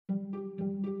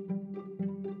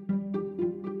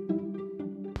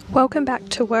Welcome back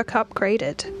to Work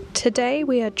Upgraded. Today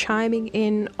we are chiming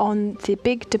in on the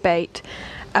big debate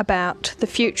about the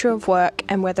future of work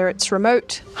and whether it's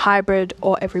remote, hybrid,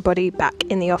 or everybody back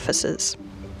in the offices.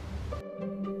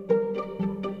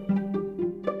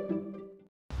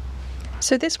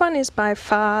 So this one is by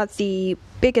far the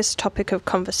biggest topic of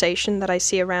conversation that I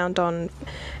see around on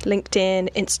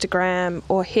LinkedIn, Instagram,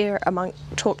 or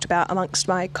talked about amongst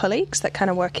my colleagues that kind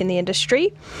of work in the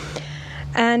industry.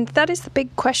 And that is the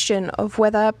big question of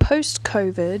whether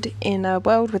post-COVID, in a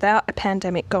world without a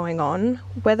pandemic going on,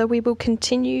 whether we will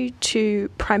continue to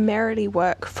primarily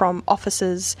work from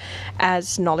offices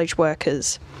as knowledge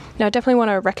workers. Now, I definitely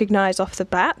want to recognise off the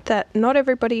bat that not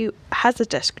everybody has a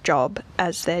desk job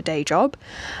as their day job,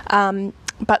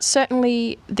 but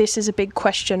certainly this is a big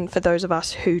question for those of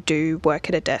us who do work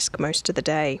at a desk most of the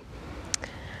day.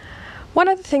 One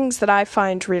of the things that I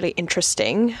find really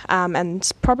interesting, and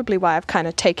it's probably why I've kind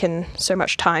of taken so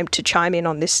much time to chime in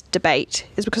on this debate,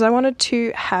 is because I wanted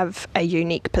to have a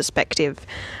unique perspective.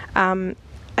 I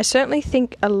certainly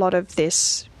think a lot of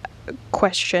this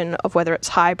question of whether it's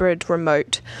hybrid,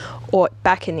 remote, or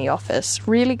back in the office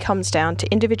really comes down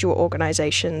to individual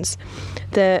organisations,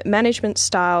 the management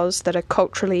styles that are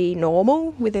culturally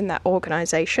normal within that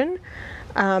organisation,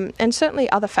 and certainly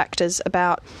other factors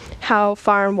about how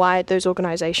far and wide those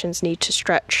organisations need to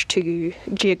stretch to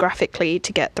geographically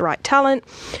to get the right talent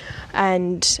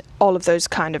and all of those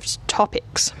kind of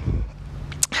topics.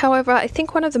 However, I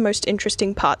think one of the most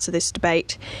interesting parts of this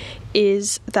debate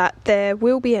is that there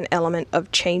will be an element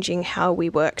of changing how we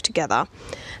work together.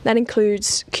 That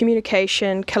includes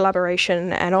communication,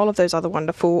 collaboration, and all of those other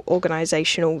wonderful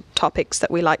organisational topics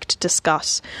that we like to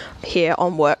discuss here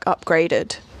on Work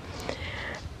Upgraded.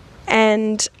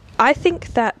 And I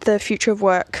think that the future of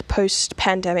work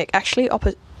post-pandemic actually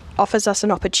offers us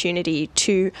an opportunity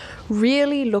to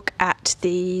really look at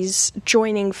these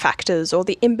joining factors or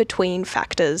the in-between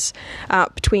factors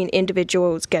between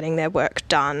individuals getting their work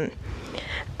done.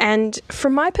 And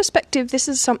from my perspective, this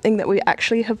is something that we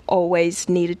actually have always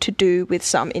needed to do with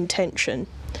some intention.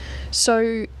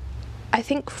 So I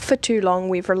think for too long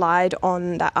we've relied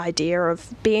on that idea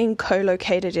of being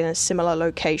co-located in a similar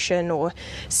location or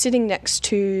sitting next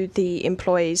to the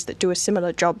employees that do a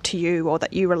similar job to you or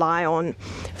that you rely on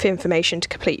for information to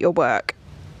complete your work.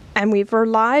 And we've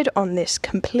relied on this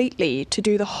completely to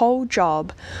do the whole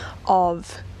job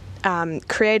of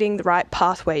creating the right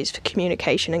pathways for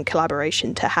communication and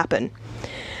collaboration to happen.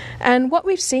 And what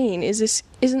we've seen is this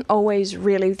isn't always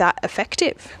really that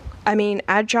effective. I mean,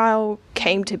 Agile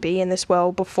came to be in this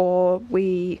world before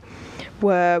we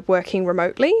were working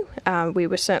remotely. We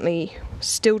were certainly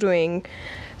still doing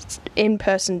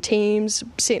in-person teams,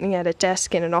 sitting at a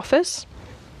desk in an office.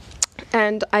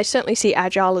 And I certainly see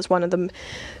Agile as one of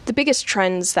the biggest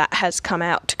trends that has come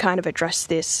out to kind of address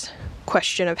this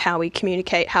question of how we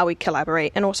communicate, how we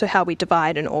collaborate, and also how we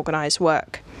divide and organize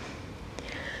work.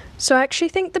 So I actually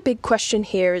think the big question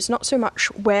here is not so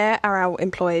much where are our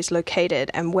employees located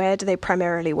and where do they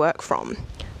primarily work from,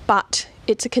 but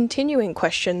it's a continuing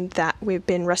question that we've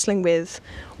been wrestling with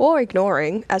or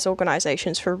ignoring as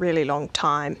organisations for a really long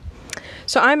time.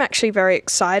 So I'm actually very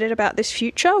excited about this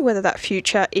future, whether that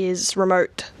future is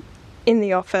remote, in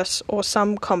the office, or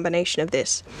some combination of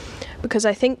this. Because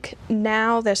I think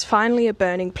now there's finally a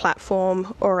burning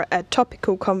platform or a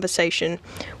topical conversation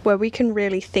where we can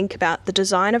really think about the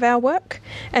design of our work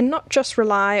and not just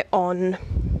rely on,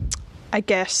 I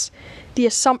guess, the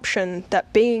assumption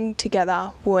that being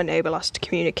together will enable us to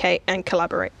communicate and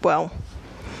collaborate well.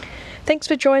 Thanks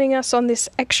for joining us on this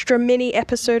extra mini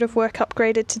episode of Work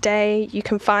Upgraded today. You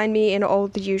can find me in all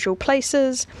the usual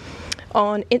places.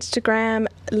 On Instagram,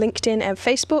 LinkedIn, and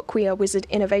Facebook, we are Wizard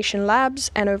Innovation Labs,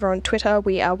 and over on Twitter,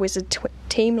 we are Wizard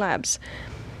Team Labs.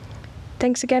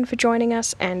 Thanks again for joining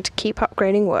us, and keep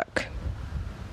upgrading work.